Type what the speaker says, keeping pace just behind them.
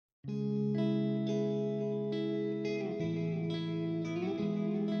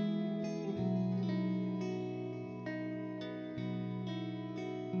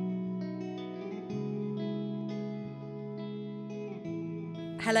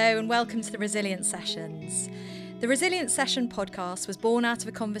Hello and welcome to the Resilience Sessions. The Resilience Session podcast was born out of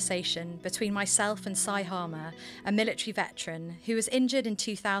a conversation between myself and Sai Harmer, a military veteran who was injured in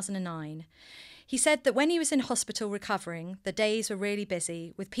 2009. He said that when he was in hospital recovering, the days were really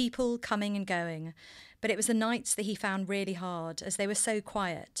busy with people coming and going, but it was the nights that he found really hard as they were so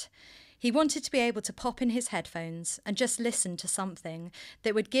quiet. He wanted to be able to pop in his headphones and just listen to something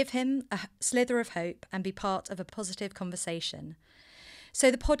that would give him a slither of hope and be part of a positive conversation. So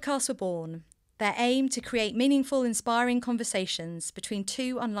the podcasts were born. Their aim to create meaningful, inspiring conversations between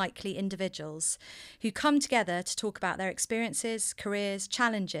two unlikely individuals who come together to talk about their experiences, careers,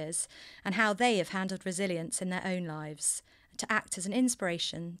 challenges, and how they have handled resilience in their own lives, to act as an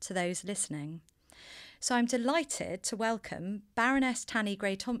inspiration to those listening. So I'm delighted to welcome Baroness Tanni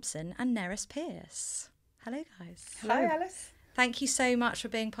Grey-Thompson and Nerys Pearce. Hello, guys. Hello. Hi, Alice. Thank you so much for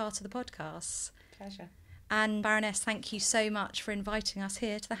being part of the podcast. Pleasure. And Baroness, thank you so much for inviting us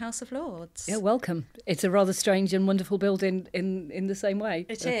here to the House of Lords. Yeah, welcome. It's a rather strange and wonderful building in the same way.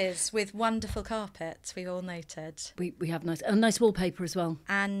 It is, with wonderful carpet, we've all noted. We have nice wallpaper as well.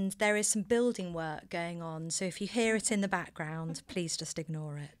 And there is some building work going on, so if you hear it in the background, please just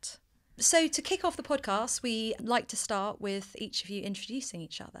ignore it. So to kick off the podcast, we like to start with each of you introducing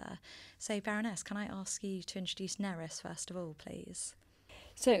each other. So Baroness, can I ask you to introduce Nerys first of all, please?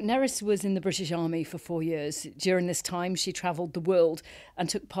 So Nerys was in the British Army for 4 years. During this time, she travelled the world and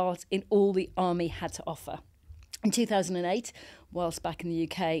took part in all the Army had to offer. In 2008, whilst back in the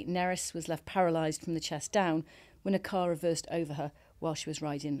UK, Nerys was left paralysed from the chest down when a car reversed over her while she was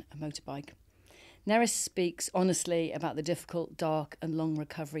riding a motorbike. Nerys speaks honestly about the difficult, dark and long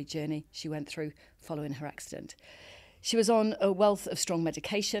recovery journey she went through following her accident. She was on a wealth of strong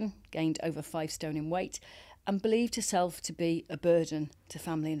medication, gained over 5 stone in weight, and believed herself to be a burden to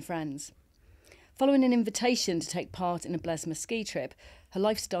family and friends. Following an invitation to take part in a Blesma ski trip, her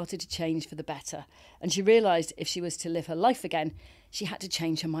life started to change for the better, and she realised if she was to live her life again, she had to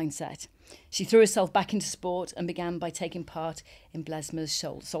change her mindset. She threw herself back into sport and began by taking part in Blesma's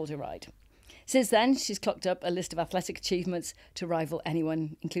soldier ride. Since then, she's clocked up a list of athletic achievements to rival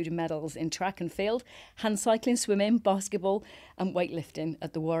anyone, including medals in track and field, hand cycling, swimming, basketball and weightlifting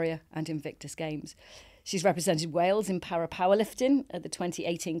at the Warrior and Invictus Games. She's represented Wales in powerlifting at the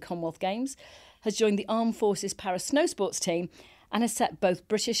 2018 Commonwealth Games, has joined the Armed Forces para snow sports team and has set both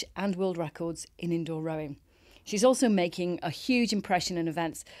British and world records in indoor rowing. She's also making a huge impression in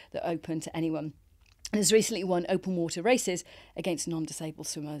events that are open to anyone and has recently won open water races against non-disabled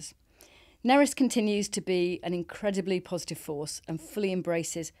swimmers. Nerys continues to be an incredibly positive force and fully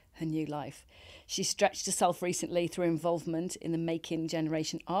embraces her new life. She stretched herself recently through involvement in the Making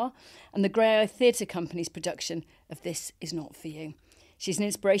Generation R and the Grey Eye Theatre Company's production of This Is Not For You. She's an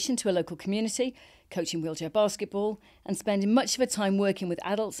inspiration to a local community, coaching wheelchair basketball and spending much of her time working with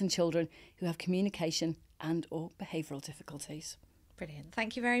adults and children who have communication and or behavioural difficulties. Brilliant.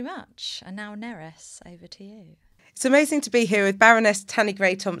 Thank you very much. And now Nerys, over to you. It's amazing to be here with Baroness Tanni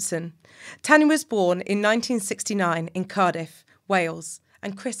Grey-Thompson. Tanni was born in 1969 in Cardiff, Wales,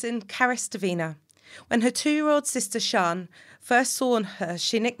 and christened Caris Davina. When her 2-year-old sister Sian first saw her,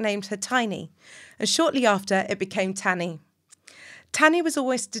 she nicknamed her Tiny, and shortly after it became Tanni. Tanni was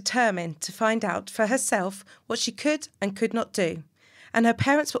always determined to find out for herself what she could and could not do, and her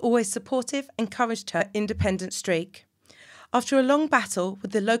parents were always supportive and encouraged her independent streak. After a long battle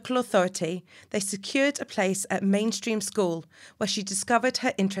with the local authority, they secured a place at mainstream school where she discovered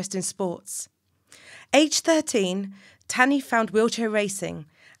her interest in sports. Aged 13, Tanni found wheelchair racing,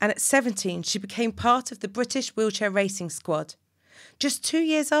 and at 17 she became part of the British wheelchair racing squad. Just 2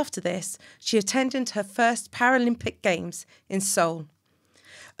 years after this, she attended her first Paralympic Games in Seoul.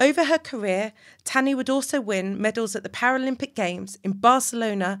 Over her career, Tanni would also win medals at the Paralympic Games in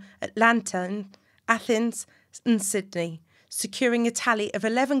Barcelona, Atlanta, Athens and Sydney, securing a tally of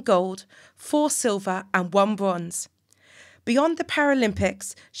 11 gold, 4 silver and 1 bronze. Beyond the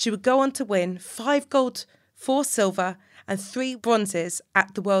Paralympics, she would go on to win 5 gold, 4 silver and 3 bronzes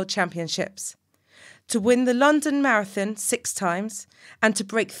at the World Championships, to win the London Marathon 6 times and to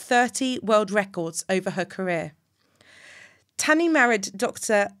break 30 world records over her career. Tanni married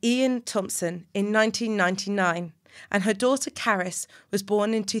Dr. Ian Thompson in 1999 and her daughter Caris was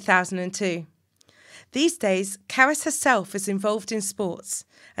born in 2002. These days, Caris herself is involved in sports,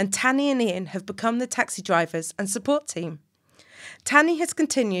 and Tanni and Ian have become the taxi drivers and support team. Tanni has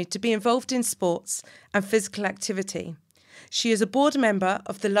continued to be involved in sports and physical activity. She is a board member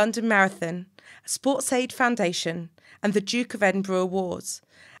of the London Marathon, Sports Aid Foundation, and the Duke of Edinburgh Awards.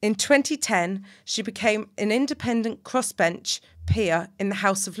 In 2010, she became an independent crossbench peer in the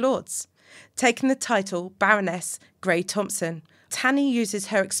House of Lords, taking the title Baroness Grey-Thompson, Tanni uses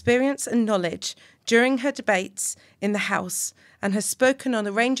her experience and knowledge during her debates in the House and has spoken on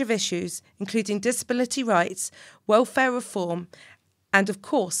a range of issues, including disability rights, welfare reform, and, of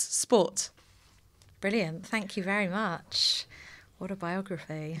course, sport. Brilliant. Thank you very much. What a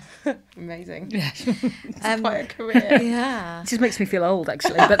biography. Amazing. Yeah. It's quite a career. Yeah. It just makes me feel old,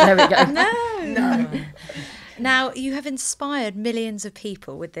 actually, but there we go. No. Now, you have inspired millions of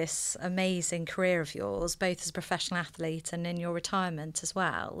people with this amazing career of yours, both as a professional athlete and in your retirement as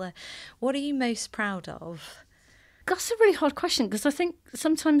well. What are you most proud of? That's a really hard question, because I think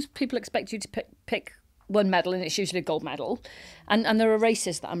sometimes people expect you to pick one medal, and it's usually a gold medal. And there are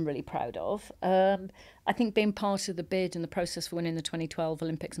races that I'm really proud of. I think being part of the bid and the process for winning the 2012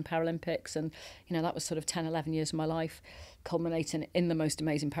 Olympics and Paralympics, and, you know, that was sort of 10, 11 years of my life, culminating in the most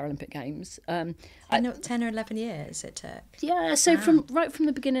amazing Paralympic Games. 10 or 11 years it took? Yeah, so Wow. right from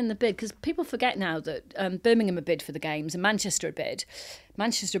the beginning of the bid, because people forget now that Birmingham a bid for the Games and Manchester a bid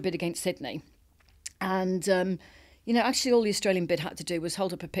against Sydney. And you know, actually all the Australian bid had to do was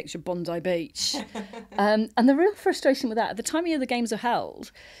hold up a picture of Bondi Beach. And the real frustration with that, at the time of year the Games are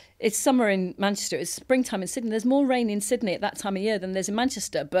held, it's summer in Manchester, it's springtime in Sydney. There's more rain in Sydney at that time of year than there's in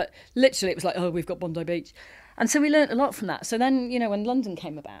Manchester. But literally it was like, oh, we've got Bondi Beach. And so we learnt a lot from that. So then, you know, when London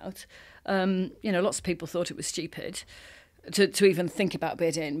came about, you know, lots of people thought it was stupid to even think about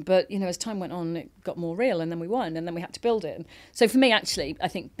bidding. But, you know, as time went on, it got more real, and then we won, and then we had to build it. So for me, actually, I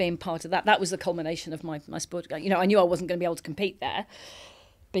think being part of that was the culmination of my sport. You know, I knew I wasn't going to be able to compete there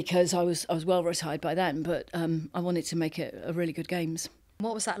because I was well retired by then, but I wanted to make it a really good Games.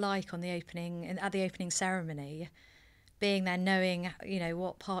 What was that like at the opening ceremony, being there, knowing, you know,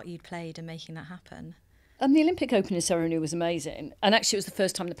 what part you'd played in making that happen? The Olympic opening ceremony was amazing. And actually it was the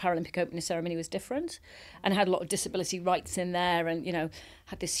first time the Paralympic opening ceremony was different, and had a lot of disability rights in there, and, you know,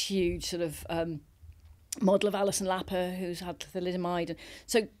 had this huge sort of model of Alison Lapper who's had thalidomide. And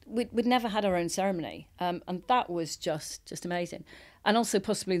so we'd never had our own ceremony. And that was just amazing. And also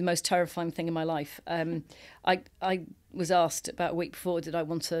possibly the most terrifying thing in my life. I was asked about a week before, did I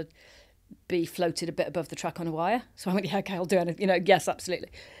want to be floated a bit above the track on a wire? So I went, yeah, okay, I'll do it. You know, yes, absolutely.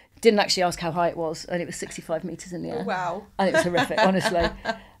 Didn't actually ask how high it was, and it was 65 metres in the air. Wow. And it was horrific, honestly.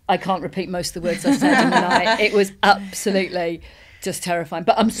 I can't repeat most of the words I said in the night. It was absolutely just terrifying.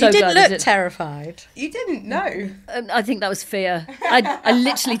 But I'm so glad. You didn't I look terrified. You didn't know. I think that was fear. I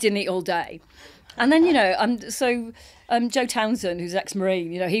literally didn't eat all day. And then, you know, Joe Townsend, who's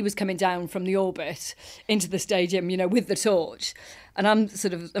ex-Marine, you know, he was coming down from the orbit into the stadium, you know, with the torch. And I'm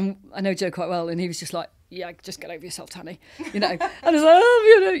sort of, I know Joe quite well, and he was just like, yeah, just get over yourself, Tanni. You know, and I was like,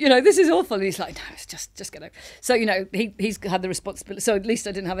 oh, you know, this is awful. And he's like, no, it's just get over. So, you know, he's had the responsibility. So at least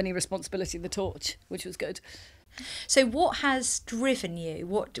I didn't have any responsibility of the torch, which was good. So what has driven you?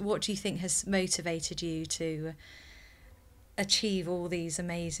 What do you think has motivated you to achieve all these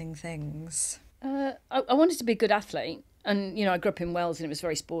amazing things? I wanted to be a good athlete. And, you know, I grew up in Wales, and it was a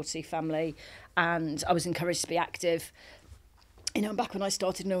very sporty family, and I was encouraged to be active. You know, back when I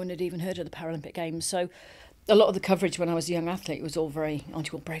started, no one had even heard of the Paralympic Games. So a lot of the coverage when I was a young athlete was all very, aren't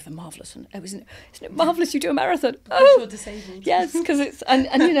you all brave and marvellous? And isn't it marvellous you do a marathon? Oh, you're disabled. Yes, because it's, and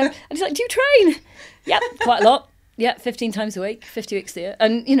you know, and it's like, do you train? Yep, quite a lot. Yeah, 15 times a week, 50 weeks a year.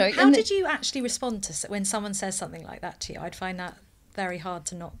 And, you know. How did you actually respond to when someone says something like that to you? I'd find that very hard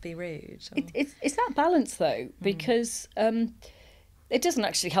to not be rude. It's that balance, though, because it doesn't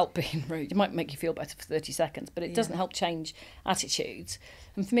actually help being rude. It might make you feel better for 30 seconds, but it doesn't help change attitudes.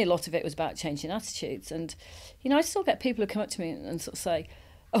 And for me, a lot of it was about changing attitudes. And, you know, I still get people who come up to me and sort of say,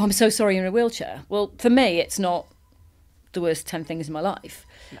 oh, I'm so sorry you're in a wheelchair. Well, for me, it's not the worst 10 things in my life.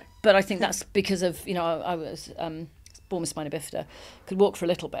 No. But I think that's because of, you know, I was born with spina bifida, could walk for a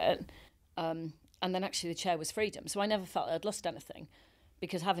little bit, and then actually the chair was freedom. So I never felt I'd lost anything,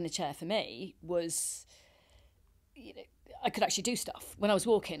 because having a chair for me was, you know, I could actually do stuff. When I was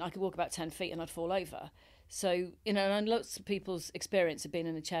walking, I could walk about 10 feet and I'd fall over. So, you know, and lots of people's experience of being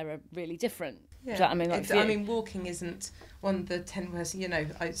in a chair are really different. Yeah. I mean, walking isn't one of the 10 worst, you know,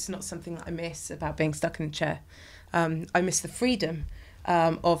 it's not something that I miss about being stuck in a chair. I miss the freedom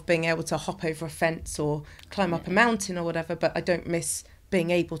of being able to hop over a fence or climb up a mountain or whatever, but I don't miss being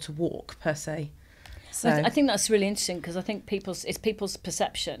able to walk per se. So I think that's really interesting, because I think it's people's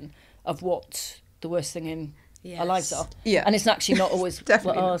perception of what the worst thing in our lives are. Yeah. And it's actually not always what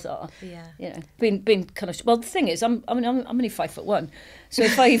ours are. Yeah. You know, being kind of, well, the thing is, I'm only 5'1", so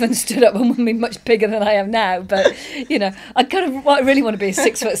if I even stood up, I would be much bigger than I am now. But, you know, I really want to be a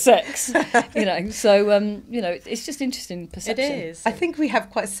 6'6", you know. So, you know, it's just interesting perception. It is. I think we have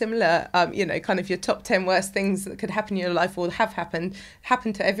quite similar, you know, kind of your top 10 worst things that could happen in your life or have happened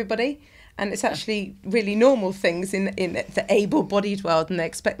to everybody. And it's actually really normal things in the able-bodied world, and they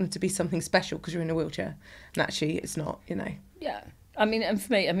expect them to be something special because you're in a wheelchair. And actually, it's not, you know. Yeah. I mean, and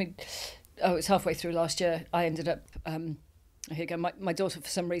for me, it's halfway through last year, I ended up... here you go. My daughter, for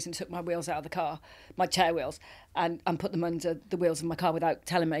some reason, took my wheels out of the car, my chair wheels, and put them under the wheels of my car without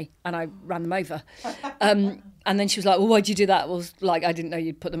telling me, and I ran them over. And then she was like, well, why'd you do that? Well, like, I didn't know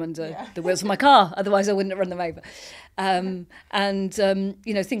you'd put them under the wheels of my car, otherwise I wouldn't have run them over.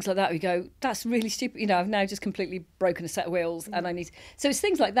 You know, things like that, we go, that's really stupid. You know, I've now just completely broken a set of wheels, and I need... So it's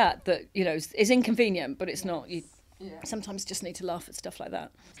things like that, you know, is inconvenient, but it's not... Sometimes just need to laugh at stuff like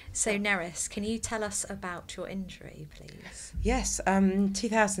that. So, Nerys, can you tell us about your injury, please? Yes,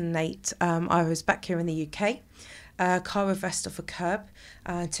 2008, I was back here in the UK. A car reversed off a curb,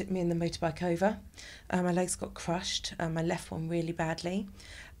 took me in the motorbike over. My legs got crushed, my left one really badly,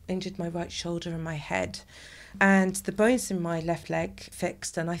 injured my right shoulder and my head. And the bones in my left leg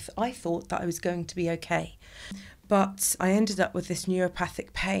fixed, and I thought that I was going to be okay. But I ended up with this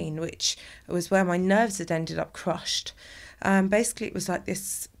neuropathic pain, which was where my nerves had ended up crushed. Basically, it was like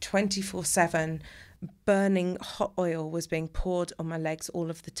this 24/7 burning hot oil was being poured on my legs all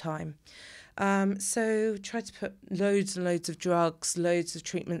of the time. So tried to put loads and loads of drugs, loads of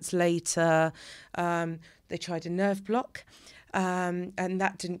treatments later. They tried a nerve block, and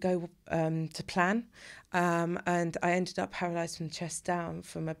that didn't go to plan. And I ended up paralysed from the chest down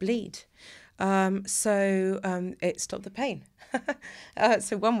from a bleed. So it stopped the pain.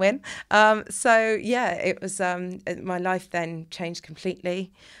 So one win. So yeah, it was my life then changed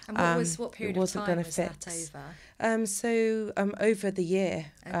completely. And what period of time was that over? So over the year.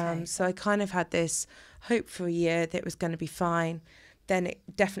 Okay. So I kind of had this hope for a year that it was going to be fine. Then it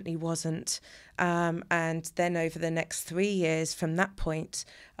definitely wasn't. And then over the next 3 years from that point,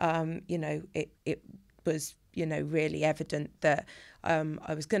 you know, it was, you know, really evident that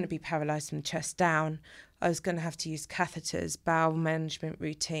I was going to be paralysed from the chest down. I was going to have to use catheters, bowel management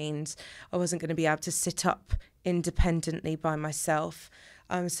routines. I wasn't going to be able to sit up independently by myself.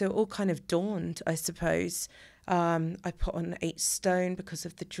 So it all kind of dawned, I suppose. I put on 8 stone because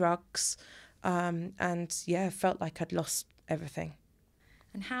of the drugs. And yeah, I felt like I'd lost everything.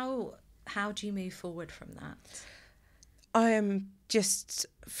 And how do you move forward from that? I am just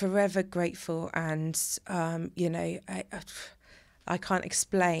forever grateful, and you know, I can't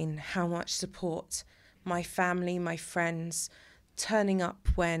explain how much support my family, my friends, turning up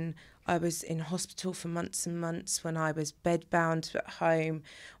when I was in hospital for months and months, when I was bedbound at home,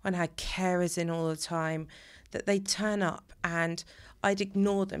 when I had carers in all the time, that they'd turn up and I'd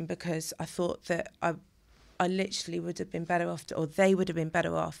ignore them because I thought that I literally would have been better off, or they would have been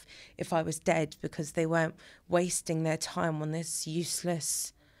better off if I was dead, because they weren't wasting their time on this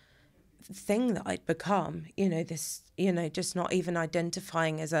useless thing that I'd become, you know, this, you know, just not even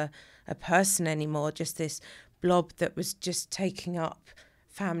identifying as a person anymore, just this blob that was just taking up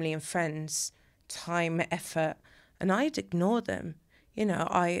family and friends' time, effort, and I'd ignore them. You know,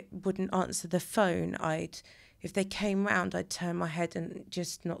 I wouldn't answer the phone. If they came round, I'd turn my head and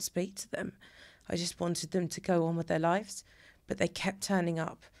just not speak to them. I just wanted them to go on with their lives, but they kept turning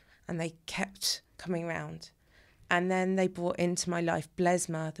up and they kept coming round. And then they brought into my life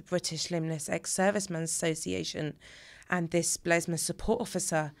Blesma, the British Limbless Ex-Servicemen's Association, and this Blesma support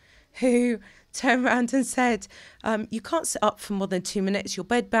officer who turned around and said, you can't sit up for more than 2 minutes. You're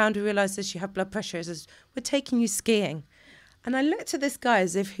bedbound. We realise this. You have blood pressure. He says, we're taking you skiing. And I looked at this guy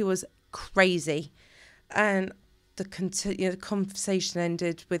as if he was crazy. And the conversation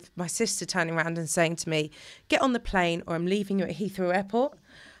ended with my sister turning around and saying to me, get on the plane or I'm leaving you at Heathrow Airport.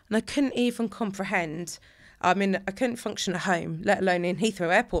 And I couldn't even comprehend. I mean, I couldn't function at home, let alone in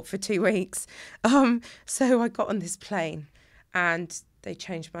Heathrow Airport for 2 weeks. So I got on this plane and they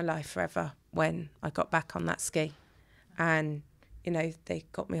changed my life forever when I got back on that ski. And, you know, they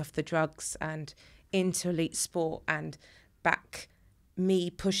got me off the drugs and into elite sport and back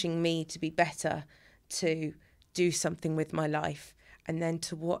pushing me to be better, to do something with my life, and then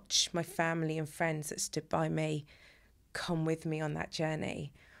to watch my family and friends that stood by me come with me on that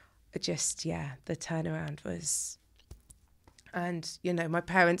journey. Just, yeah, the turnaround was... And, you know, my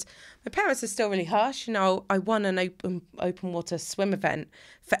parents are still really harsh. You know, I won an open water swim event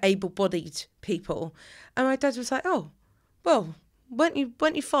for able-bodied people. And my dad was like, oh, well, weren't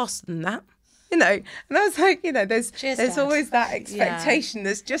you faster than that? You know, and I was like, you know, there's always that expectation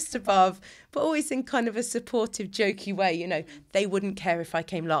that's just above, but always in kind of a supportive, jokey way. You know, they wouldn't care if I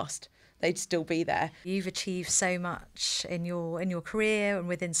came last. They'd still be there. You've achieved so much in your career and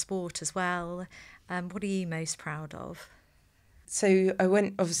within sport as well. What are you most proud of? so I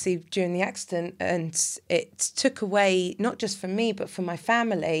went obviously during the accident, and it took away, not just for me, but for my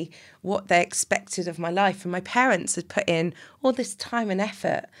family, what they expected of my life. And my parents had put in all this time and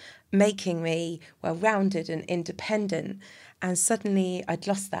effort making me well-rounded and independent. And suddenly I'd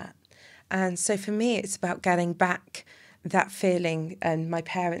lost that. And so for me, it's about getting back that feeling, and my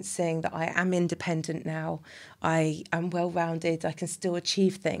parents saying that I am independent now, I am well-rounded, I can still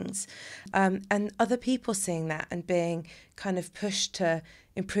achieve things. And other people seeing that and being kind of pushed to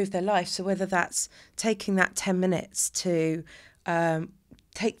improve their life. So whether that's taking that 10 minutes to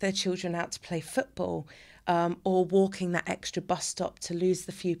take their children out to play football, or walking that extra bus stop to lose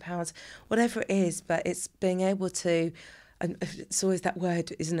the few pounds, whatever it is, but it's being able to, and it's always that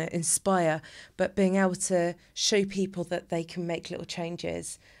word, isn't it, inspire, but being able to show people that they can make little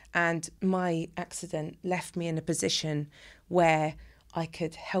changes. And my accident left me in a position where I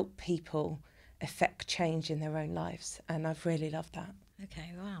could help people effect change in their own lives. And I've really loved that.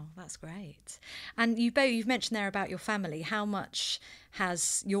 Okay, wow, that's great. And you've mentioned there about your family. How much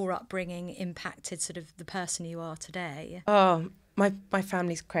has your upbringing impacted sort of the person you are today? Oh, my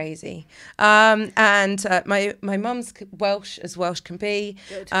family's crazy, and my mum's Welsh as Welsh can be.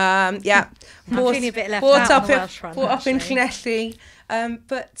 Good. Yeah, I'm feeling a bit left out on the Welsh front. Brought up in Llanelli,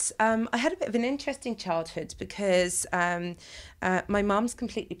 but I had a bit of an interesting childhood because my mum's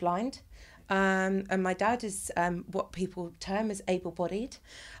completely blind. And my dad is what people term as able-bodied,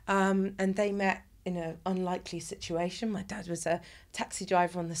 and they met in an unlikely situation. My dad was a taxi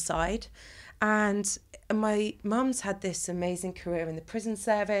driver on the side, and my mum's had this amazing career in the prison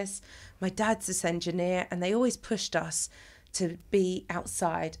service. My dad's this engineer, and they always pushed us to be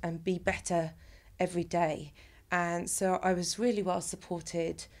outside and be better every day. And so I was really well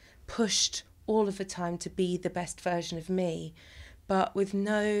supported, pushed all of the time to be the best version of me, but with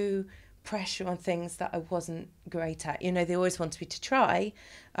no pressure on things that I wasn't great at. You know, they always wanted me to try,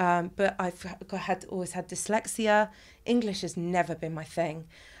 but I've always had dyslexia. English has never been my thing.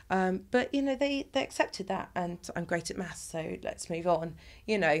 But, you know, they accepted that, and I'm great at maths, so let's move on,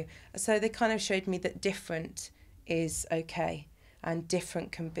 you know. So they kind of showed me that different is okay and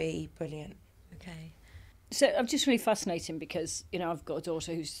different can be brilliant. Okay. So I'm just really fascinating because, you know, I've got a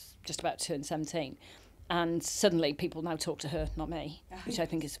daughter who's just about to turn 17. And suddenly people now talk to her, not me, which I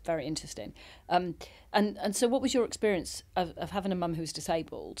think is very interesting. And so what was your experience of having a mum who's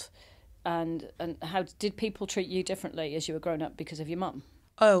disabled? And how did people treat you differently as you were growing up because of your mum?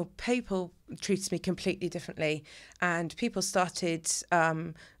 Oh, people treated me completely differently. And people started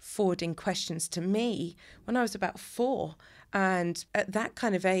forwarding questions to me when I was about 4. And at that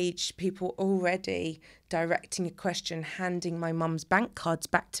kind of age, people were already directing a question, handing my mum's bank cards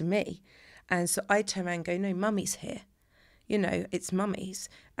back to me. And so I turn around and go, no, mummy's here. You know, it's mummy's.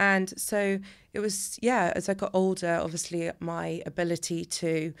 And so it was, yeah, as I got older, obviously my ability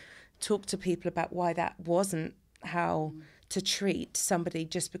to talk to people about why that wasn't how to treat somebody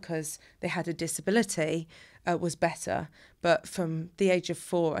just because they had a disability was better. But from the age of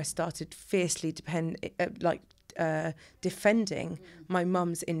 4, I started fiercely defending my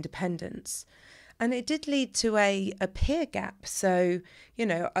mum's independence. And it did lead to a peer gap. So, you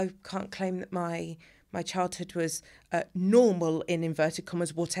know, I can't claim that my childhood was normal, in inverted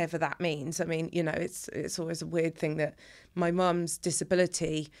commas, whatever that means. I mean, you know, it's always a weird thing that my mum's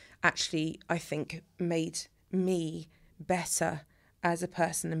disability actually, I think, made me better as a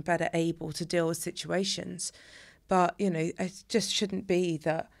person and better able to deal with situations. But, you know, it just shouldn't be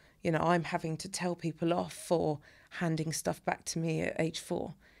that, you know, I'm having to tell people off for handing stuff back to me at age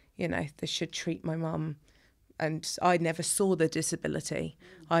 4. You know, they should treat my mum. And I never saw the disability.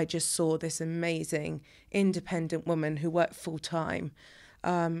 I just saw this amazing independent woman who worked full time,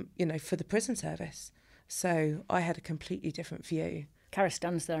 you know, for the prison service. So I had a completely different view. Cara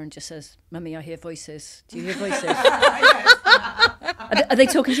stands there and just says, "Mummy, I hear voices. Do you hear voices?" Are they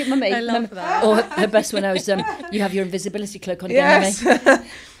talking to you, Mummy? I love that. Or her best one was, "You have your invisibility cloak on again, Yes. Mummy."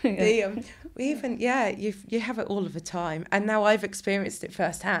 You have it all of the time. And now I've experienced it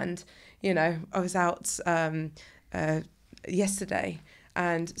firsthand. You know, I was out yesterday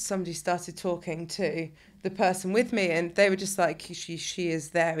and somebody started talking to the person with me and they were just like, she is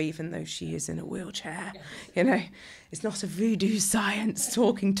there even though she is in a wheelchair. Yes. You know, it's not a voodoo science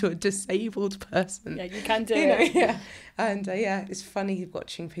talking to a disabled person. Yeah, you can do you it. know, yeah. And it's funny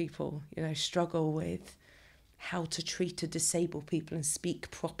watching people, you know, struggle with how to treat a disabled people and speak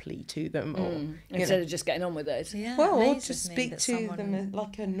properly to them, or instead of just getting on with it. Yeah, or just speak to them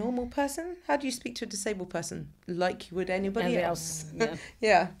like a normal person. How do you speak to a disabled person? Like you would anybody else. Yeah.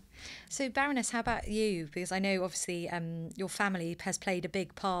 Yeah. So, Baroness, how about you? Because I know, obviously, your family has played a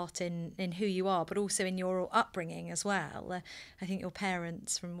big part in who you are, but also in your upbringing as well. I think your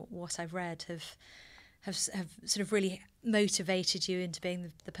parents, from what I've read, have sort of really motivated you into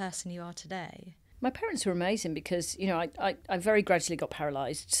being the person you are today. My parents were amazing because, I very gradually got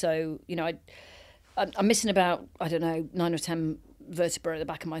paralysed. So, I'm missing about, 9 or 10 vertebrae at the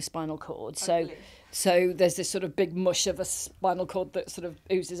back of my spinal cord. So there's this sort of big mush of a spinal cord that sort of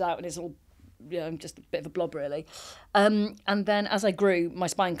oozes out and is all, just a bit of a blob, really. And then as I grew, my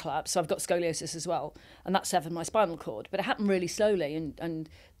spine collapsed, so I've got scoliosis as well, and that severed my spinal cord. But it happened really slowly, and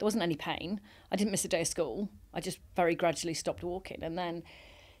there wasn't any pain. I didn't miss a day of school. I just very gradually stopped walking. And then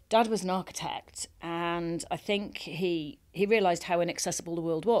Dad was an architect, and I think he realised how inaccessible the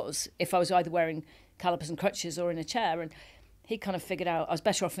world was if I was either wearing calipers and crutches or in a chair. And he kind of figured out I was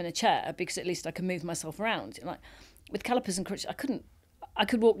better off in a chair because at least I could move myself around. Like with calipers and crutches, I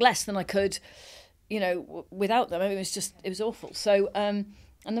could walk less than I could, without them. I mean, it was awful. So, and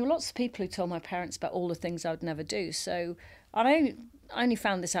there were lots of people who told my parents about all the things I would never do. So I only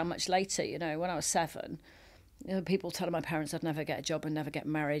found this out much later, when I was 7. People telling my parents I'd never get a job and never get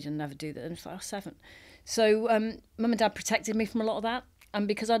married and never do that. And I was 7. So Mum and Dad protected me from a lot of that. And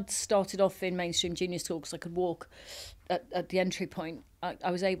because I'd started off in mainstream junior school because I could walk at the entry point,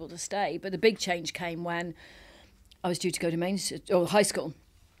 I was able to stay. But the big change came when I was due to go to high school.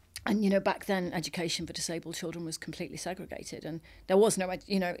 And, back then, education for disabled children was completely segregated. And there was no,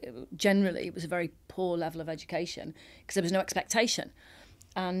 generally, it was a very poor level of education because there was no expectation.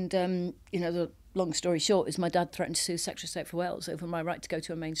 And, the long story short is my dad threatened to sue Secretary of State for Wales over my right to go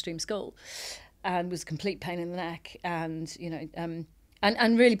to a mainstream school and was a complete pain in the neck. And,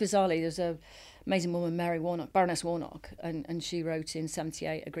 and really bizarrely, there's a amazing woman, Mary Warnock, Baroness Warnock, and she wrote in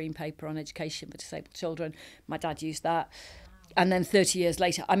 1978 a green paper on education for disabled children. My dad used that. And then 30 years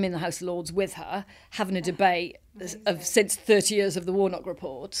later, I'm in the House of Lords with her, having a debate of since 30 years of the Warnock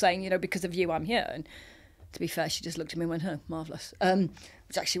Report, saying, because of you, I'm here. And to be fair, she just looked at me and went, "Oh, marvellous,"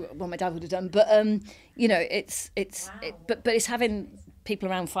 which actually what my dad would have done. But but it's having people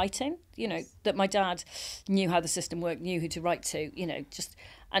around fighting. That my dad knew how the system worked, knew who to write to.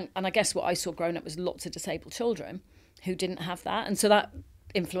 And I guess what I saw growing up was lots of disabled children who didn't have that, and so that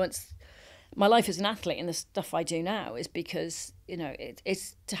influenced my life as an athlete and the stuff I do now is because,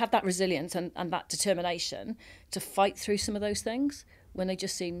 it's to have that resilience and that determination to fight through some of those things when they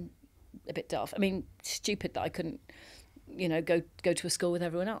just seem a bit daft. I mean, stupid that I couldn't, go to a school with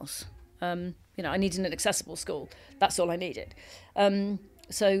everyone else. I needed an accessible school. That's all I needed.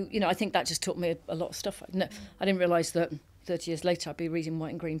 So, I think that just taught me a lot of stuff. I didn't realise that 30 years later I'd be reading white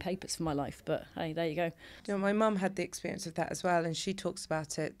and green papers for my life, but hey, there you go. My mum had the experience of that as well, and she talks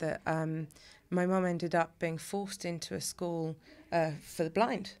about it that my mum ended up being forced into a school for the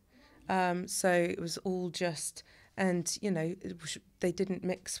blind. So it was all just, and they didn't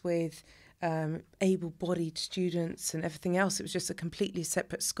mix with able-bodied students and everything else. It was just a completely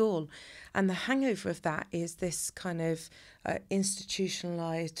separate school. And the hangover of that is this kind of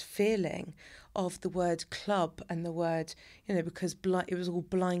institutionalised feeling of the word club and the word, because it was all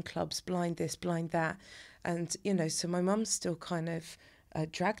blind clubs, blind this, blind that. And, so my mum's still kind of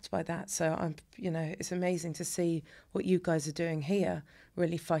dragged by that. So I'm, it's amazing to see what you guys are doing here,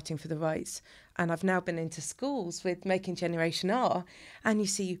 really fighting for the rights. And I've now been into schools with Making Generation R, and you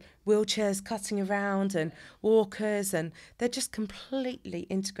see wheelchairs cutting around and walkers, and they're just completely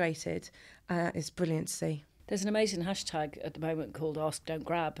integrated. It's brilliant to see. There's an amazing hashtag at the moment called Ask Don't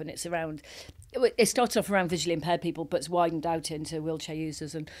Grab, and it started off around visually impaired people, but it's widened out into wheelchair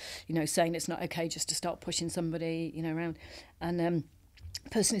users and, saying it's not okay just to start pushing somebody, around. And the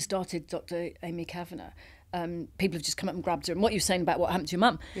person who started, Dr. Amy Kavanagh, people have just come up and grabbed her. And what you were saying about what happened to your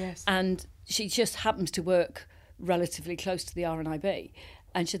mum. Yes. And she just happens to work relatively close to the RNIB.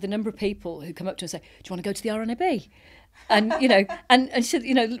 And she had the number of people who come up to her and say, "Do you want to go to the RNIB?" And, and she,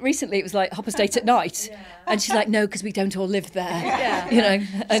 recently it was like Hopper's Date at Night. Yeah. And she's like, "No, because we don't all live there." Yeah.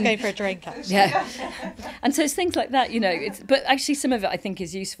 Just going for a drink, actually. Yeah. And so it's things like that, but actually some of it I think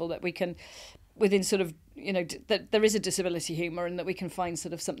is useful that we can, within sort of, that there is a disability humour and that we can find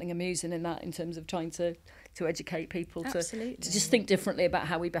sort of something amusing in that in terms of trying to educate people to just think differently about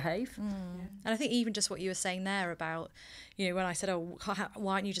how we behave. And I think even just what you were saying there about, when I said, "Oh,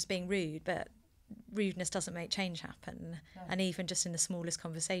 why aren't you just being rude?" But rudeness doesn't make change happen. No. And even just in the smallest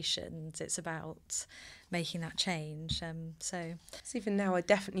conversations, it's about making that change. So even now, I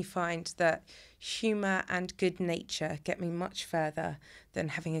definitely find that humour and good nature get me much further than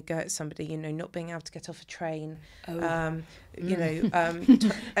having a go at somebody, not being able to get off a train,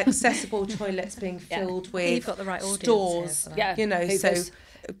 accessible toilets being filled with You've got the right stores, audience here, so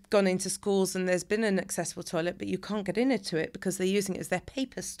gone into schools and there's been an accessible toilet, but you can't get into it because they're using it as their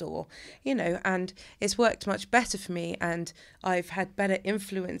paper store, you know, and it's worked much better for me. And I've had better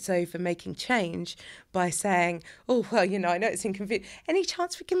influence over making change by saying, oh, well, you know, I know it's inconvenient. Any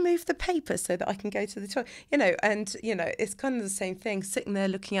chance we can move the paper so that I can go to the toilet, you know? And, you know, it's kind of the same thing, sitting there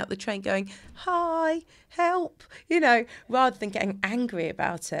looking out the train going, hi, help, you know, rather than getting angry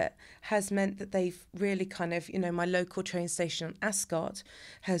about it, has meant that they've really kind of, you know, my local train station on Ascot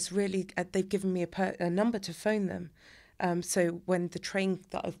has really, they've given me a number to phone them. So when the train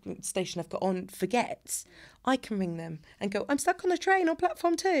station I've got on forgets, I can ring them and go, I'm stuck on a train on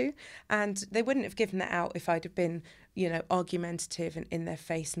platform 2. And they wouldn't have given that out if I'd have been, you know, argumentative and in their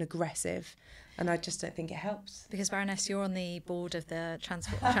face and aggressive. And I just don't think it helps. Because, Baroness, you're on the board of the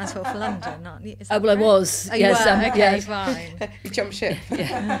Transport for London, aren't you? Well, I was. Oh, yes, you were? Okay, yes. fine. You jump ship.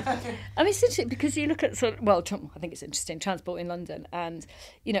 Yeah. I mean, it's interesting because you look at sort of, well, I think it's interesting, transport in London, and,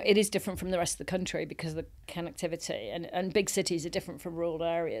 you know, it is different from the rest of the country because of the connectivity, and big cities are different from rural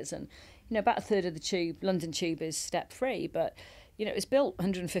areas. And, you know, about a third of the London Tube is step-free, but, you know, it was built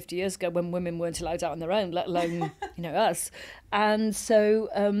 150 years ago when women weren't allowed out on their own, let alone, you know, us. And so,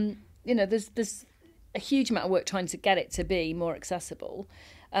 you know, there's a huge amount of work trying to get it to be more accessible.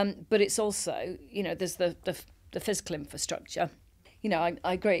 But it's also, you know, there's the physical infrastructure. You know,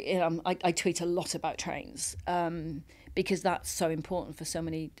 I agree. I tweet a lot about trains because that's so important for so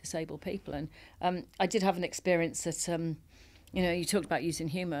many disabled people. And I did have an experience that, you know, you talked about using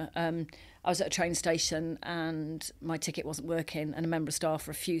humour. I was at a train station and my ticket wasn't working and a member of staff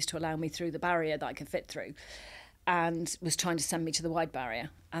refused to allow me through the barrier that I could fit through and was trying to send me to the wide barrier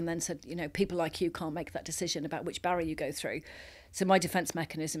and then said, you know, people like you can't make that decision about which barrier you go through. So my defence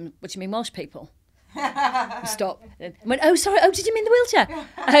mechanism, what do you mean Welsh people? Stop. And went, oh, sorry, oh, did you mean the wheelchair?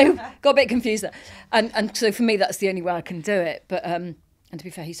 Oh, got a bit confused there. And so for me, that's the only way I can do it. But and to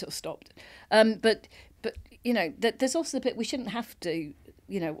be fair, he sort of stopped. But you know, there's also the bit we shouldn't have to,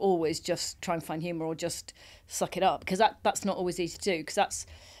 you know, always just try and find humour or just suck it up, because that's not always easy to do. Because that's,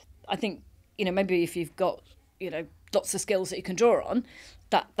 I think, you know, maybe if you've got, you know, lots of skills that you can draw on,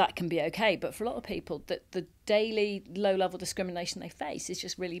 that can be okay. But for a lot of people, the daily low-level discrimination they face is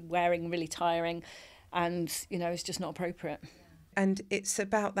just really wearing, really tiring, and, you know, it's just not appropriate. And it's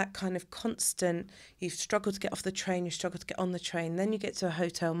about that kind of constant, you've struggled to get off the train, you struggle to get on the train, then you get to a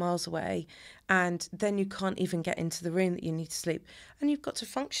hotel miles away, and then you can't even get into the room that you need to sleep. And you've got to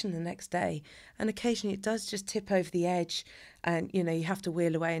function the next day. And occasionally it does just tip over the edge and, you know, you have to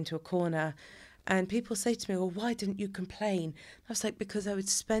wheel away into a corner. And people say to me, well, why didn't you complain? I was like, because I would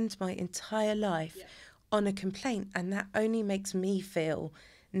spend my entire life on a complaint, and that only makes me feel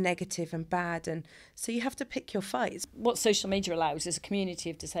negative and bad. And so you have to pick your fights. What social media allows is a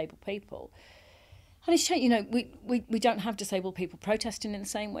community of disabled people. And it's changed, you know, we don't have disabled people protesting in the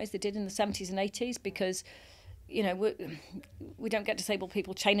same way as they did in the 70s and 80s because, you know, we don't get disabled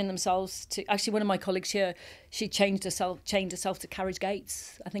people chaining themselves to... Actually, one of my colleagues here, she chained herself to carriage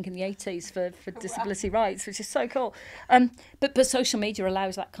gates, I think in the 80s for disability rights, which is so cool. But social media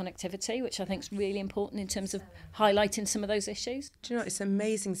allows that connectivity, which I think is really important in terms of highlighting some of those issues. Do you know, it's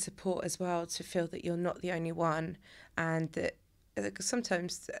amazing support as well to feel that you're not the only one, and that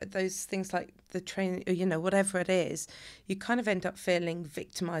sometimes those things like the train, you know, whatever it is, you kind of end up feeling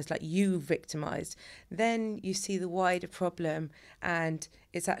victimised, like you victimised. Then you see the wider problem and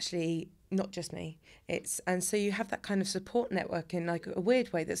it's actually not just me. And so you have that kind of support network in like a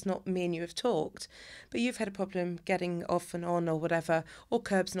weird way that's not me and you have talked, but you've had a problem getting off and on or whatever, or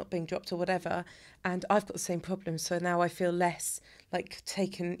curbs not being dropped or whatever, and I've got the same problem. So now I feel less like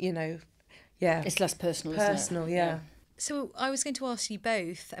taken, you know, It's less personal, isn't it? Yeah. So I was going to ask you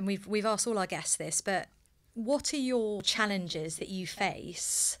both, and we've asked all our guests this, but what are your challenges that you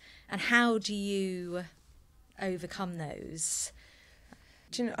face and how do you overcome those?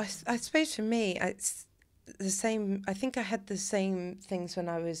 Do you know, I suppose for me, it's the same. I think I had the same things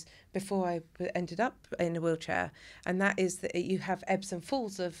before I ended up in a wheelchair, and that is that you have ebbs and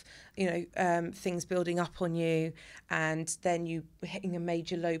falls of, you know, things building up on you, and then you hitting a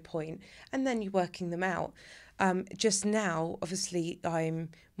major low point, and then you working them out. Just now, obviously, I'm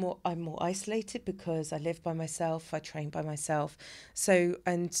more isolated because I live by myself, I train by myself,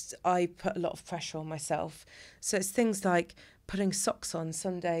 and I put a lot of pressure on myself. So it's things like putting socks on.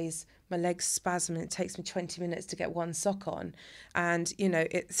 Some days my legs spasm and it takes me 20 minutes to get one sock on. And, you know,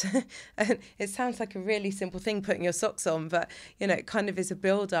 it sounds like a really simple thing, putting your socks on, but, you know, it kind of is a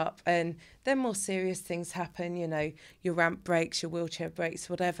build-up. And then more serious things happen, you know, your ramp breaks, your wheelchair breaks,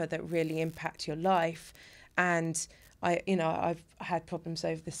 whatever, that really impact your life. And I've had problems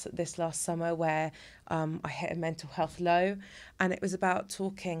over this last summer where I hit a mental health low, and it was about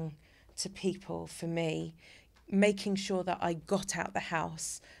talking to people for me, making sure that I got out the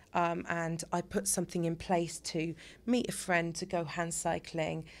house, and I put something in place to meet a friend, to go hand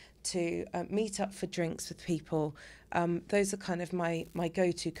cycling, to meet up for drinks with people. Those are kind of my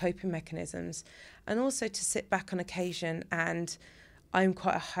go-to coping mechanisms. And also to sit back on occasion, and I'm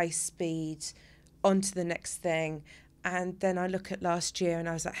quite a high speed, on to the next thing. And then I look at last year and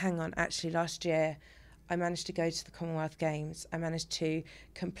I was like, hang on, actually last year I managed to go to the Commonwealth Games. I managed to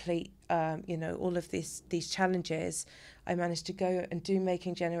complete, all of these challenges. I managed to go and do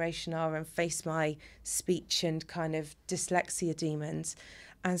Making Generation R and face my speech and kind of dyslexia demons.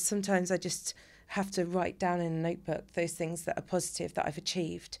 And sometimes I just have to write down in a notebook those things that are positive that I've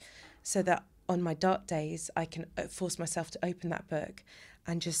achieved, so that on my dark days I can force myself to open that book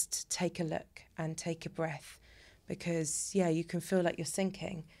and just take a look and take a breath. Because, you can feel like you're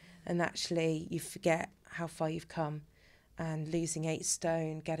sinking, and actually you forget how far you've come, and losing 8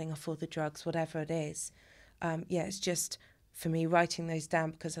 stone, getting off all the drugs, whatever it is. It's just, for me, writing those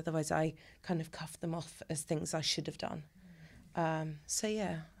down, because otherwise I kind of cuff them off as things I should have done.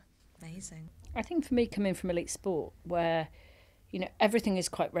 Amazing. I think for me, coming from elite sport, where, everything is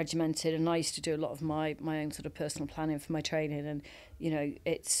quite regimented, and I used to do a lot of my own sort of personal planning for my training, and, you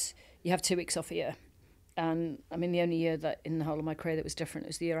have 2 weeks off a year. And I mean, the only year that in the whole of my career that was different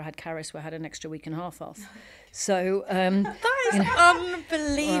was the year I had Caris, where I had an extra week and a half off. So that is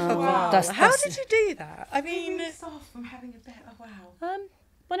unbelievable. Wow. How did you do that? I mean, it's off from having a bit of wow.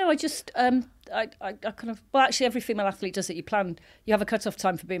 Well, no, I just I kind of, well, actually every female athlete does it. You have a cut-off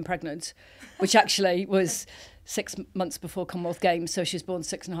time for being pregnant, which actually was 6 months before Commonwealth Games, so she was born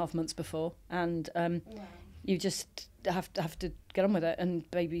 6.5 months before, and you just have to get on with it, and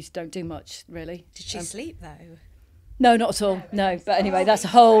babies don't do much, really. Did she sleep, though? No, not at all, no. But anyway, that's a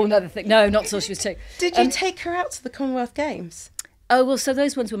whole other thing. No, not until she was 2. Did you take her out to the Commonwealth Games? Oh, well, so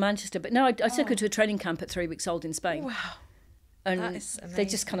those ones were Manchester, but no, I took her to a training camp at 3 weeks old in Spain. Wow. And they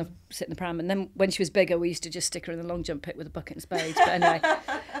just kind of sit in the pram. And then when she was bigger, we used to just stick her in the long jump pit with a bucket and spades. But anyway,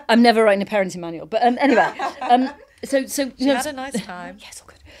 I'm never writing a parenting manual. But anyway, so she had a nice time. Yes, all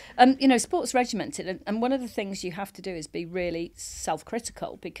good. Sport's regimented, and one of the things you have to do is be really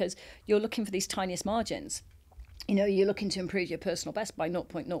self-critical, because you're looking for these tiniest margins. You're looking to improve your personal best by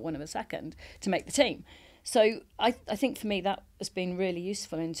 0.01 of a second to make the team. So I think for me that has been really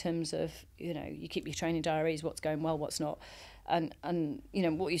useful in terms of, you keep your training diaries, what's going well, what's not. And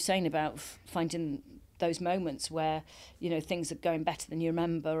what you're saying about finding those moments where, things are going better than you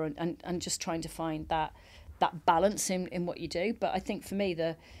remember, and just trying to find that balance in what you do. But I think for me,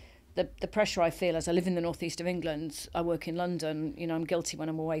 the pressure I feel as I live in the northeast of England, I work in London, I'm guilty when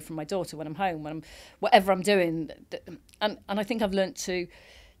I'm away from my daughter, when I'm home, whatever I'm doing. And I think I've learnt to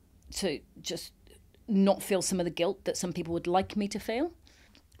just not feel some of the guilt that some people would like me to feel.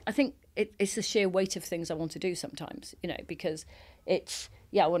 I think it's the sheer weight of things I want to do sometimes, because it's,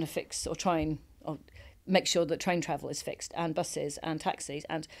 I want to fix or try and make sure that train travel is fixed, and buses and taxis,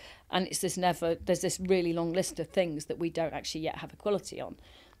 and it's there's this really long list of things that we don't actually yet have equality on.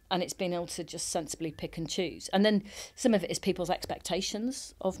 And it's being able to just sensibly pick and choose. And then some of it is people's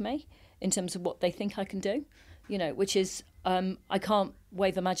expectations of me in terms of what they think I can do, which is I can't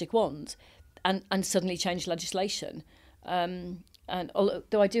wave a magic wand and suddenly change legislation. And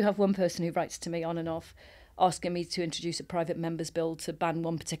although I do have one person who writes to me on and off, asking me to introduce a private member's bill to ban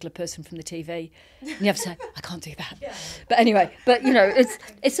one particular person from the TV, and you have to say, I can't do that. Yeah. But anyway,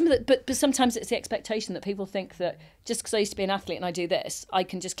 it's some of the, but sometimes it's the expectation that people think that just because I used to be an athlete and I do this, I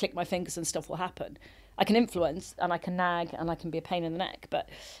can just click my fingers and stuff will happen. I can influence, and I can nag, and I can be a pain in the neck, but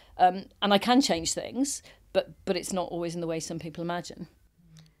and I can change things, but it's not always in the way some people imagine.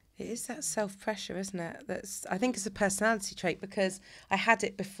 It is that self-pressure, isn't it? I think it's a personality trait, because I had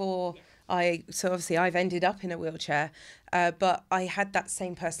it before so obviously I've ended up in a wheelchair, but I had that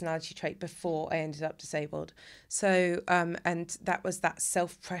same personality trait before I ended up disabled. So, and that was that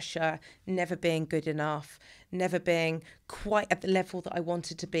self-pressure, never being good enough, never being quite at the level that I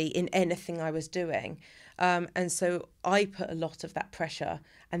wanted to be in anything I was doing. And so I put a lot of that pressure,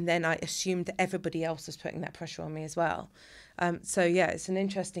 and then I assumed that everybody else was putting that pressure on me as well. It's an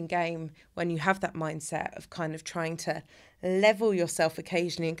interesting game when you have that mindset of kind of trying to level yourself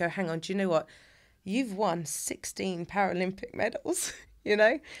occasionally and go, hang on, do you know what? You've won 16 Paralympic medals,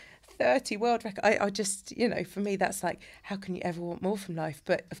 30 world records. I just, for me, that's like, how can you ever want more from life?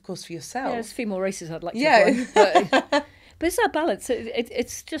 But of course, for yourself. Yeah, there's a few more races I'd like to win. But it's that balance.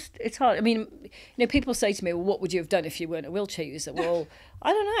 It's hard. I mean, people say to me, well, what would you have done if you weren't a wheelchair user? Well,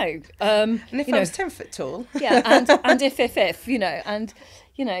 I don't know. And if I was 10 foot tall. Yeah, and if, and,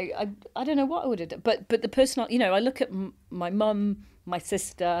 I don't know what I would have done. But the personal, I look at my mum, my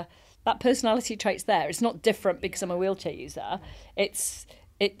sister, that personality trait's there. It's not different because I'm a wheelchair user. It's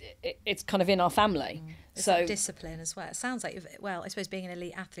kind of in our family. It's So like discipline as well. It sounds like, I suppose being an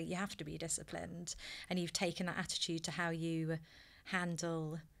elite athlete, you have to be disciplined, and you've taken that attitude to how you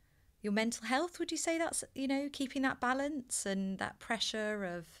handle your mental health. Would you say that's, keeping that balance and that pressure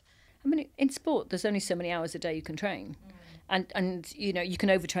of... I mean, in sport, there's only so many hours a day you can train. And you can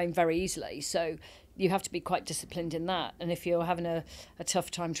overtrain very easily. So you have to be quite disciplined in that. And if you're having a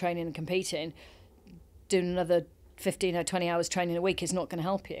tough time training and competing, doing another 15 or 20 hours training a week is not going to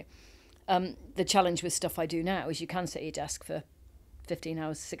help you. The challenge with stuff I do now is you can sit at your desk for 15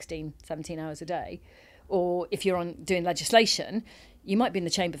 hours, 16, 17 hours a day. Or if you're doing legislation, you might be in the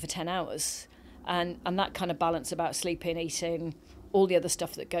chamber for 10 hours. And that kind of balance about sleeping, eating, all the other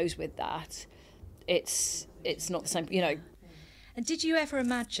stuff that goes with that, it's not the same, And did you ever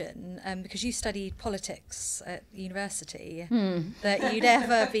imagine, because you studied politics at university, that you'd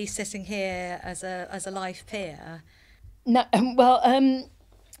ever be sitting here as a life peer? No, well,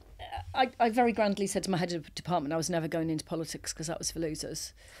 I very grandly said to my head of department I was never going into politics because that was for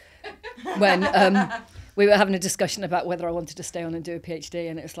losers. When we were having a discussion about whether I wanted to stay on and do a PhD,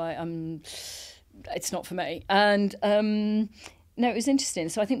 and it was like, it's not for me. And no, it was interesting.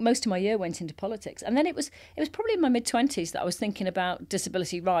 So I think most of my year went into politics, and then it was probably in my mid-20s that I was thinking about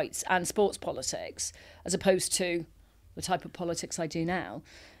disability rights and sports politics as opposed to the type of politics I do now.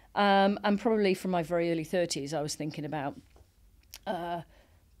 And probably from my very early 30s, I was thinking about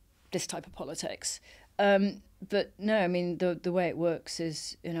this type of politics. But no, I mean, the way it works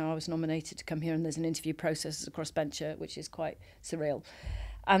is, I was nominated to come here, and there's an interview process as a crossbencher, which is quite surreal.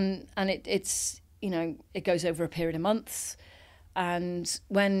 And it's it goes over a period of months. And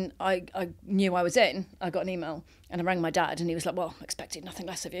when I knew I was in, I got an email, and I rang my dad, and he was like, well, I expected nothing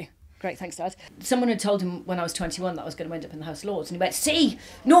less of you. Great, thanks, Dad. Someone had told him when I was 21 that I was going to end up in the House of Lords, and he went, see,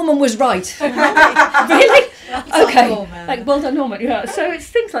 Norman was right. Really? Okay. Like, well done, Norman. Yeah. So it's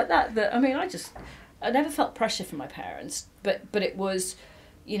things like that I never felt pressure from my parents, but it was,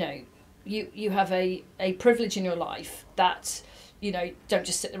 you have a privilege in your life that, don't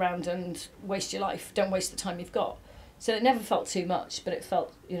just sit around and waste your life. Don't waste the time you've got. So it never felt too much, but it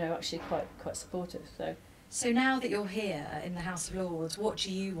felt, actually quite supportive. So now that you're here in the House of Lords, what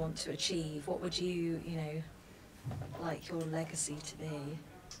do you want to achieve? What would you, like your legacy to be?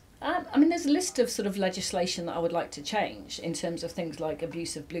 I mean, there's a list of sort of legislation that I would like to change in terms of things like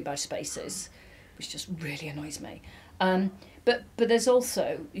abuse of blue badge spaces, which just really annoys me. But there's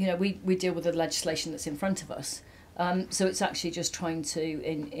also, we deal with the legislation that's in front of us. So it's actually just trying to,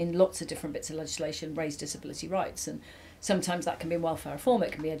 in lots of different bits of legislation, raise disability rights. And sometimes that can be in welfare reform,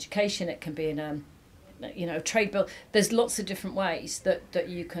 it can be education, it can be in a trade bill. There's lots of different ways that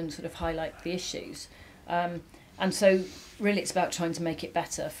you can sort of highlight the issues. And so really it's about trying to make it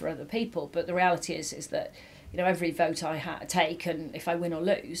better for other people. But the reality is that, every vote I take, and if I win or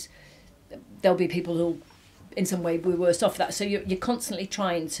lose, there'll be people who'll in some way be worse off for that. So you're constantly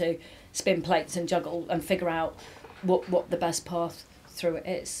trying to spin plates and juggle and figure out what the best path through it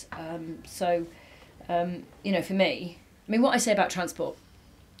is. For me, I mean, what I say about transport,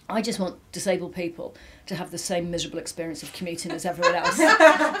 I just want disabled people to have the same miserable experience of commuting as everyone else.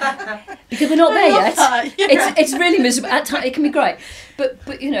 Because we're not there yet. It's really miserable. At times it can be great. But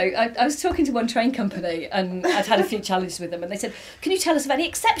I was talking to one train company, and I'd had a few challenges with them, and they said, can you tell us of any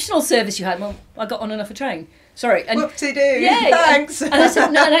exceptional service you had? Well, I got on and off a train. Sorry. And whoop-de-doo. Yeah. Thanks. And I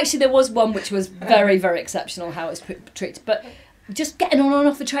said, no, and actually there was one which was very, very exceptional how it was treated. But just getting on and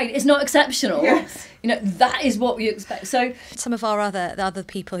off a train is not exceptional. Yes. That is what we expect. So some of the other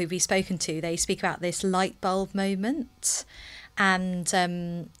people who we've spoken to, they speak about this light bulb moment,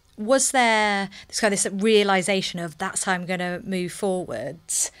 and was there this realisation of that's how I'm going to move forward?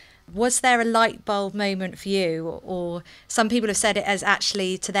 Was there a light bulb moment for you, or some people have said it as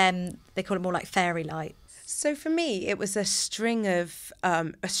actually to them they call it more like fairy light? So for me, it was a string of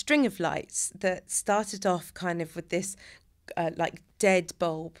lights that started off kind of with this like dead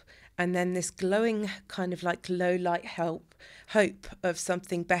bulb, and then this glowing kind of like low light hope of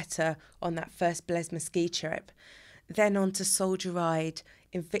something better on that first Blesma ski trip, then on to Soldier Ride,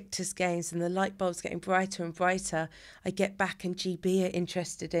 Invictus Games, and the light bulbs getting brighter and brighter. I get back and GB are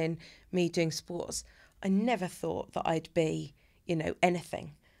interested in me doing sports. I never thought that I'd be,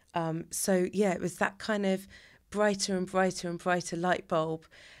 anything. So yeah, it was that kind of brighter and brighter and brighter light bulb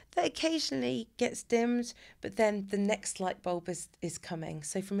that occasionally gets dimmed, but then the next light bulb is coming.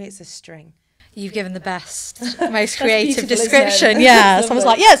 So for me, it's a string. You've given the best, most creative description. Yeah, someone's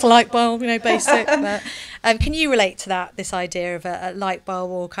like, yeah, it's a light bulb, basic. But can you relate to that, this idea of a light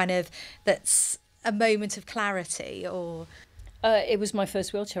bulb, or kind of that's a moment of clarity? Or it was my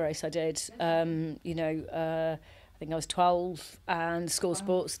first wheelchair race I did. I think I was 12, and school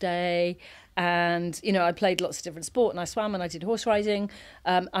sports day, and I played lots of different sport, and I swam and I did horse riding,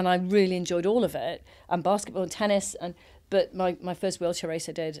 and I really enjoyed all of it, and basketball and tennis, but my first wheelchair race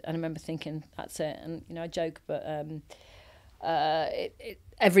I did, and I remember thinking, that's it. And I joke, but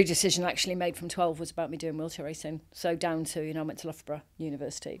every decision I actually made from 12 was about me doing wheelchair racing. So down to, I went to Loughborough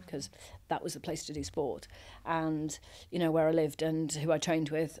University because that was the place to do sport, and where I lived and who I trained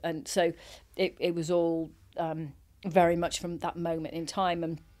with, and so it was all very much from that moment in time.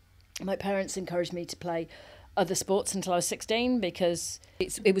 And my parents encouraged me to play other sports until I was 16, because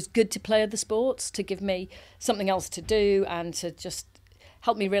it was good to play other sports to give me something else to do and to just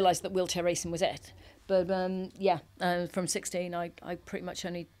help me realise that wheelchair racing was it. But from 16 I pretty much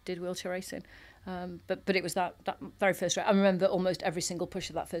only did wheelchair racing, but it was that very first race. I remember almost every single push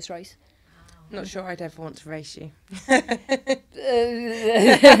of that first race. Not sure I'd ever want to race you. I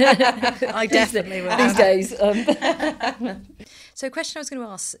definitely will. These days. So a question I was going to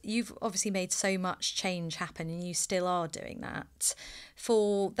ask, you've obviously made so much change happen, and you still are doing that.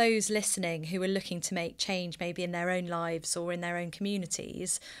 For those listening who are looking to make change maybe in their own lives or in their own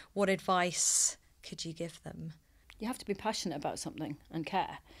communities, what advice could you give them? You have to be passionate about something and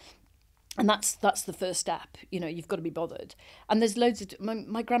care. And that's the first step. You've got to be bothered. And there's loads of...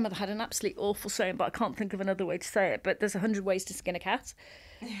 My grandmother had an absolutely awful saying, but I can't think of another way to say it, but there's 100 ways to skin a cat.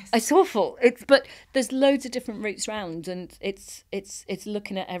 Yes. It's awful. But there's loads of different routes round, and it's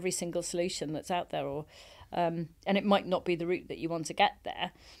looking at every single solution that's out there, and it might not be the route that you want to get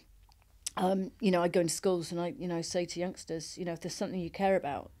there. I go into schools and I say to youngsters, if there's something you care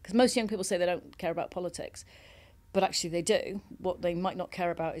about, because most young people say they don't care about politics, but actually they do. What they might not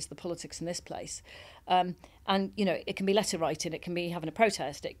care about is the politics in this place. And it can be letter writing, it can be having a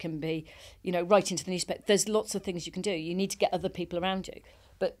protest, it can be, writing to the newspaper. There's lots of things you can do. You need to get other people around you,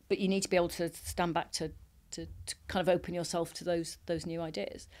 but you need to be able to stand back to kind of open yourself to those new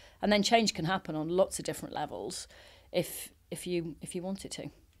ideas. And then change can happen on lots of different levels if you want it to.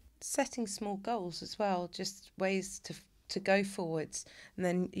 Setting small goals as well, just ways to go forwards, and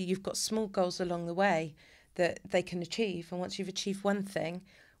then you've got small goals along the way that they can achieve. And once you've achieved one thing,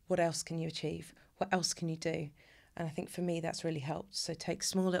 what else can you achieve? What else can you do? And I think for me that's really helped. So take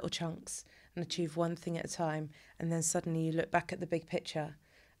small little chunks and achieve one thing at a time, and then suddenly you look back at the big picture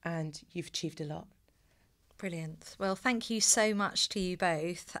and you've achieved a lot. Brilliant. Well, thank you so much to you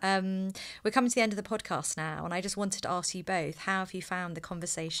both. We're coming to the end of the podcast now, and I just wanted to ask you both, how have you found the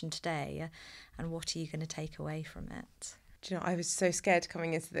conversation today, and what are you going to take away from it? Do you know, I was so scared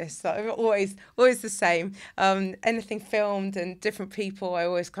coming into this. So I'm always the same. Anything filmed and different people, I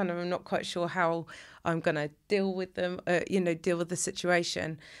always kind of am not quite sure how I'm going to deal with them, deal with the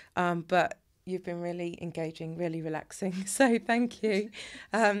situation. But you've been really engaging, really relaxing. So thank you.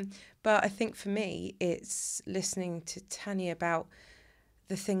 But I think for me, it's listening to Tanni about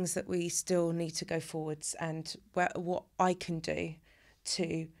the things that we still need to go forwards, and what I can do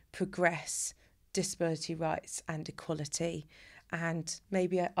to progress disability rights and equality, and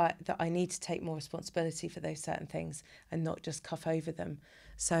maybe that I need to take more responsibility for those certain things and not just cuff over them.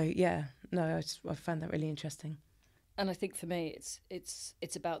 So I found that really interesting. And I think for me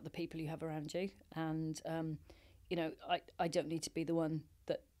it's about the people you have around you, and I don't need to be the one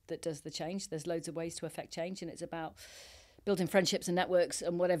that does the change. There's loads of ways to affect change, and it's about building friendships and networks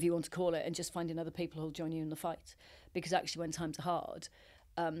and whatever you want to call it, and just finding other people who'll join you in the fight. Because actually when times are hard,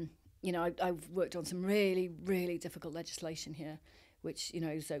 I've worked on some really, really difficult legislation here, which,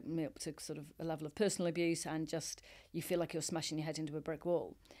 has opened me up to sort of a level of personal abuse, and just you feel like you're smashing your head into a brick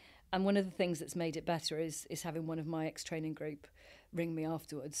wall. And one of the things that's made it better is having one of my ex-training group ring me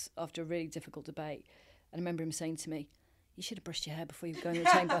afterwards after a really difficult debate. And I remember him saying to me, "You should have brushed your hair before you go in the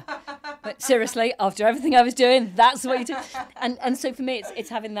chamber." But seriously, after everything I was doing, that's what you do. And so for me, it's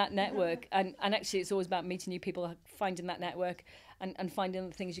having that network. And actually, it's always about meeting new people, finding that network, and finding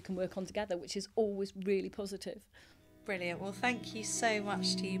the things you can work on together, which is always really positive. Brilliant. Well, thank you so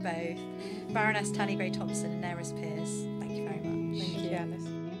much to you both. Baroness Tanni Grey-Thompson and Nerys Pearce, thank you very much. Thank you,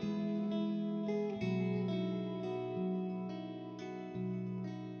 Alice.